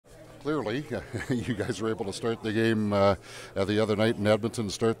Clearly, you guys were able to start the game the other night in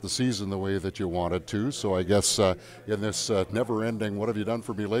Edmonton, start the season the way that you wanted to. So I guess in this never-ending, what have you done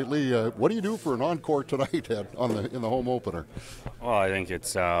for me lately? What do you do for an encore tonight in the home opener? Well, I think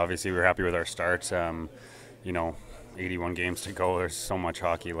it's obviously we're happy with our start. 81 games to go. There's so much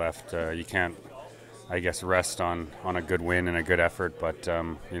hockey left. You can't, I guess, rest on a good win and a good effort. But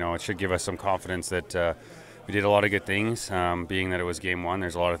it should give us some confidence that we did a lot of good things. Being that it was game one,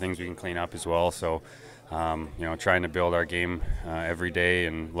 there's a lot of things we can clean up as well. So, trying to build our game every day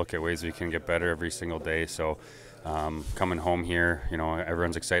and look at ways we can get better every single day. So, coming home here,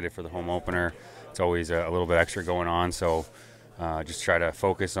 everyone's excited for the home opener. It's always a little bit extra going on. So, just try to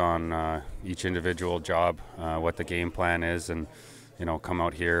focus on each individual job, what the game plan is, and come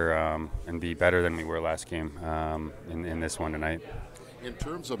out here and be better than we were last game in this one tonight. In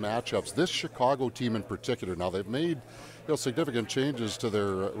terms of matchups, this Chicago team in particular, now they've made significant changes to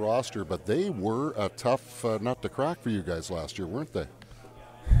their roster, but they were a tough nut to crack for you guys last year, weren't they?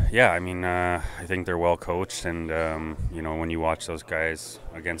 Yeah, I think they're well coached, and when you watch those guys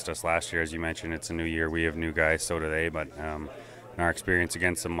against us last year, as you mentioned, it's a new year. We have new guys, so do they. But in our experience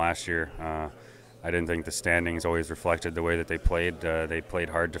against them last year, I didn't think the standings always reflected the way that they played. They played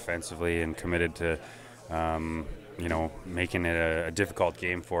hard defensively and committed to making it a difficult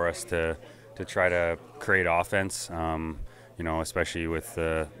game for us to try to create offense. Especially with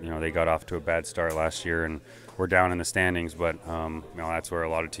they got off to a bad start last year and we're down in the standings. But that's where a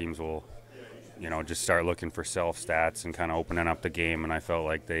lot of teams will just start looking for self stats and kind of opening up the game. And I felt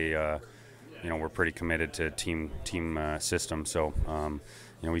like they were pretty committed to team system. So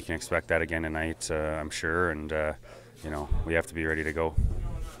we can expect that again tonight, I'm sure. And we have to be ready to go.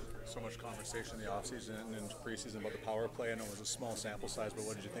 So much conversation in the offseason and preseason about the power play. I know it was a small sample size, but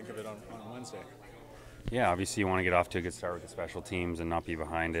what did you think of it on Wednesday? Yeah, obviously you want to get off to a good start with the special teams and not be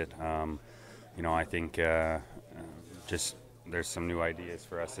behind it. I think just there's some new ideas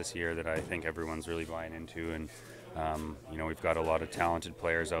for us this year that I think everyone's really buying into, and we've got a lot of talented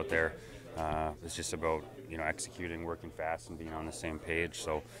players out there. It's just about executing, working fast, and being on the same page.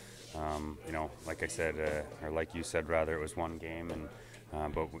 So, like I said, or like you said, rather, it was one game, and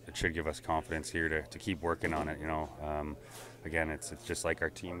but it should give us confidence here to keep working on it. Again, it's just like our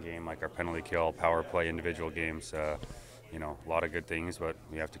team game, like our penalty kill, power play, individual games. A lot of good things, but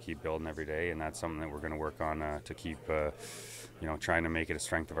we have to keep building every day, and that's something that we're going to work on to keep, trying to make it a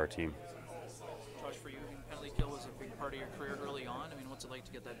strength of our team. Josh, for you, penalty kill was a big part of your career early on. What's it like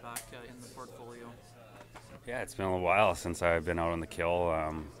to get that back in the portfolio? Yeah, it's been a little while since I've been out on the kill,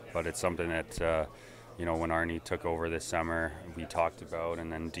 but it's something that when Arnie took over this summer, we talked about,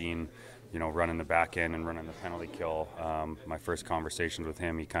 and then Dean, running the back end and running the penalty kill. My first conversations with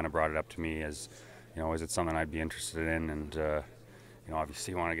him, he kind of brought it up to me as, is it something I'd be interested in? And,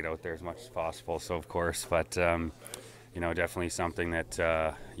 obviously want to get out there as much as possible, so of course, but, definitely something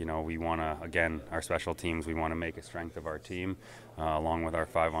that, we want to, again, our special teams, we want to make a strength of our team, along with our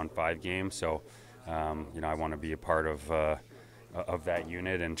 5-on-5 game. So, I want to be a part of that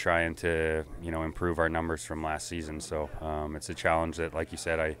unit and trying to improve our numbers from last season. So it's a challenge that, like you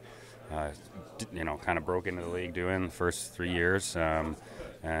said, I kind of broke into the league doing the first 3 years,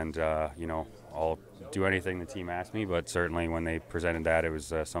 and I'll do anything the team asked me, but certainly when they presented that, it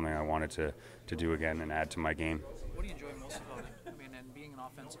was something I wanted to do again and add to my game. What do you enjoy most about it? And being an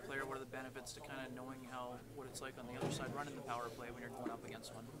offensive player, what are the benefits to kind of knowing what it's like on the other side running the power play when you're going up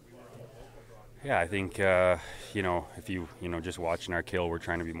against one? Yeah, I think, if you, just watching our kill, we're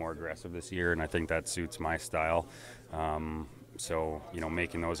trying to be more aggressive this year, and I think that suits my style. So,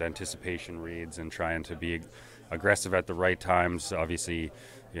 making those anticipation reads and trying to be aggressive at the right times, obviously,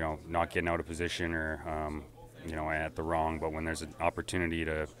 not getting out of position or, at the wrong, but when there's an opportunity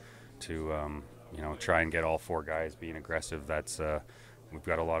to try and get all four guys being aggressive, that's, we've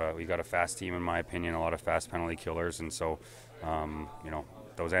got a fast team, in my opinion, a lot of fast penalty killers, and so,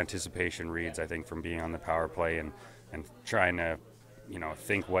 those anticipation reads, I think, from being on the power play and trying to,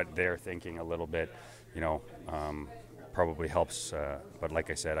 think what they're thinking a little bit, probably helps. But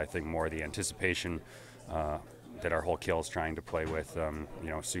like I said, I think more the anticipation that our whole kill is trying to play with,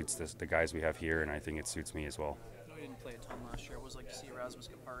 suits the guys we have here, and I think it suits me as well. I know you didn't play a ton last year. It was like to see Rasmus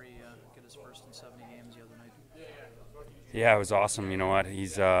Kapari get his first in 70 games the other night. Yeah, it was awesome. You know what?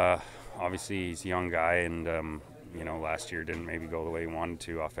 He's obviously he's a young guy, and last year didn't maybe go the way he wanted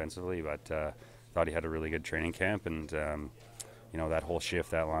to offensively, but thought he had a really good training camp, and that whole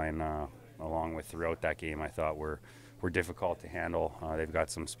shift, that line, along with throughout that game, I thought were difficult to handle. They've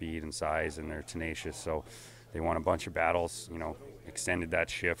got some speed and size, and they're tenacious, so they won a bunch of battles. Extended that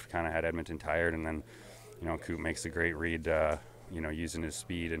shift, kind of had Edmonton tired, and then Coop makes a great read, using his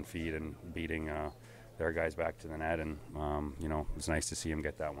speed and feet and beating their guys back to the net, and it's nice to see him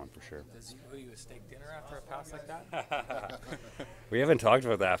get that one for sure. Does he owe you a steak dinner after a pass like that? We haven't talked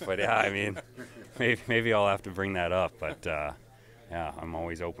about that, but yeah, I mean, maybe I'll have to bring that up. But yeah, I'm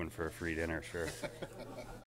always open for a free dinner, sure.